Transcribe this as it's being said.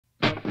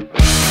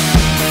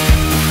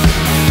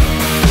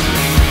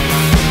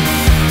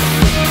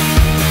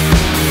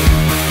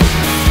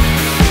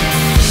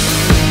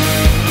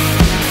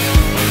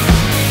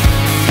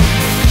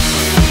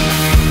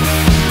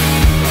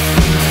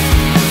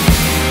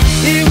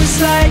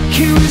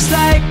It was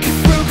like a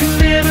broken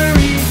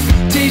memory,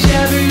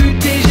 deja vu,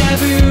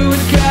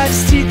 and God's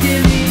teeth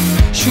in me.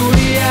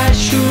 Surely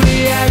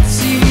I'd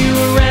seen you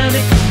around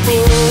it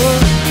before.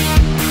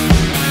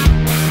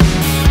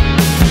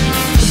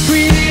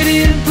 Breathe it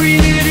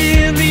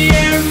in, the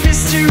air of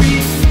mystery.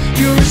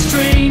 You're a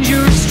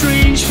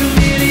strange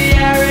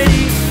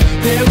familiarity.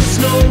 There was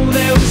no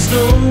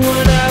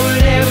one I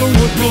would ever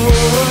want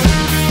more.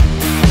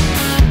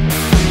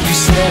 You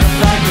set up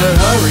like a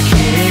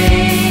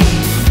hurricane.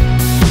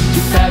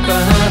 You're back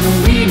behind the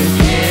wheel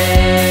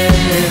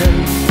again,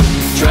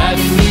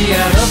 driving me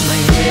out of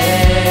my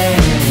head.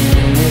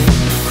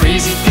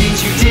 Crazy things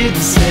you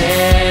didn't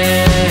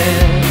say.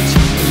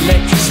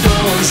 Electric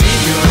storms in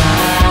your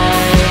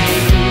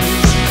eyes,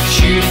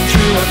 shooting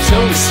through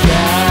October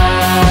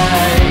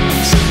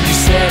skies. You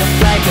set up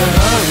like a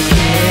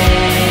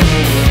hurricane.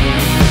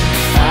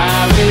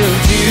 I will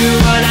do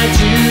what I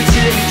do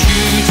to be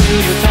true to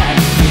the back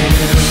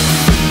again.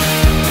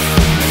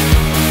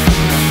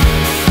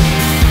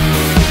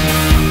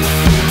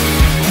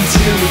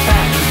 Until we're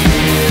back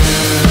again.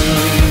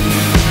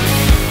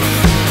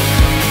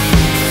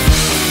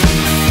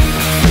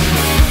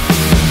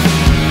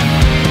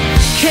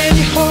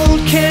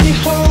 Can you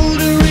hold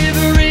a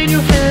river in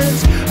your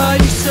hands? Are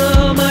you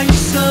someone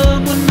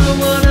no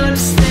one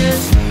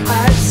understands?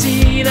 I've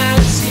seen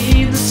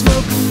the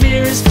smoke and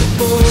mirrors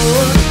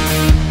before.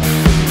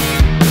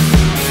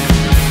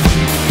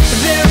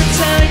 There are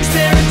times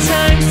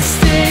to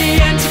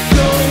stay and to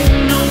go.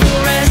 No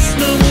more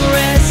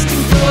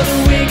resting for the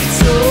wicked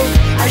soul.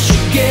 I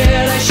should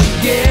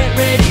get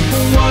ready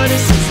for what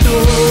is in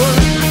store.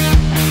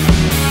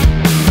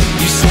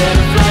 You set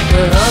up like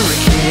a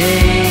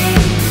hurricane.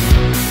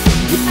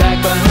 You're back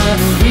behind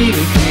the wheel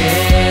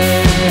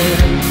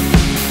again,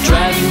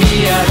 driving me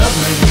out of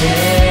my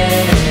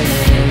head.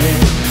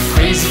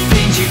 Crazy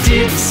things you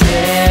didn't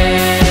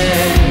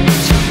say.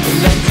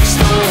 Electric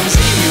storms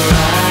in your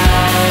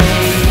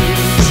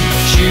eyes,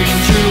 shooting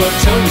through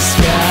October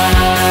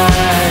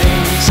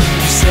skies.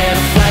 You set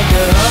up like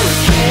a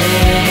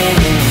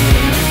hurricane.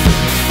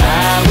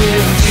 I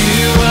will do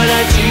what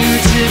I do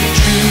to be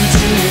true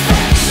to the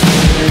back.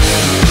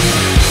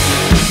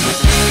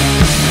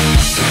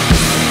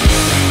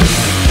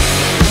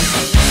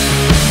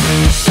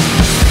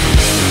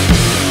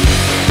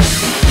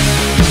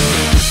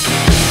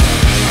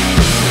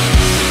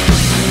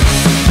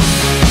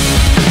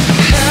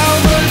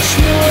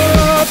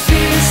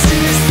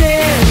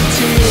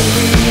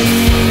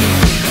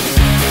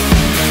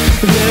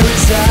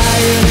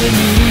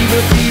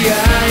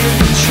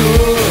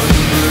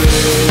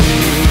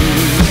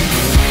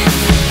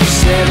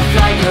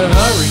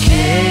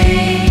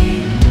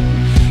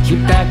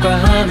 Back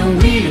behind the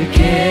wheel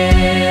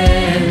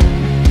again,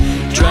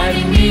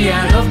 driving me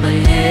out of my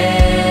head.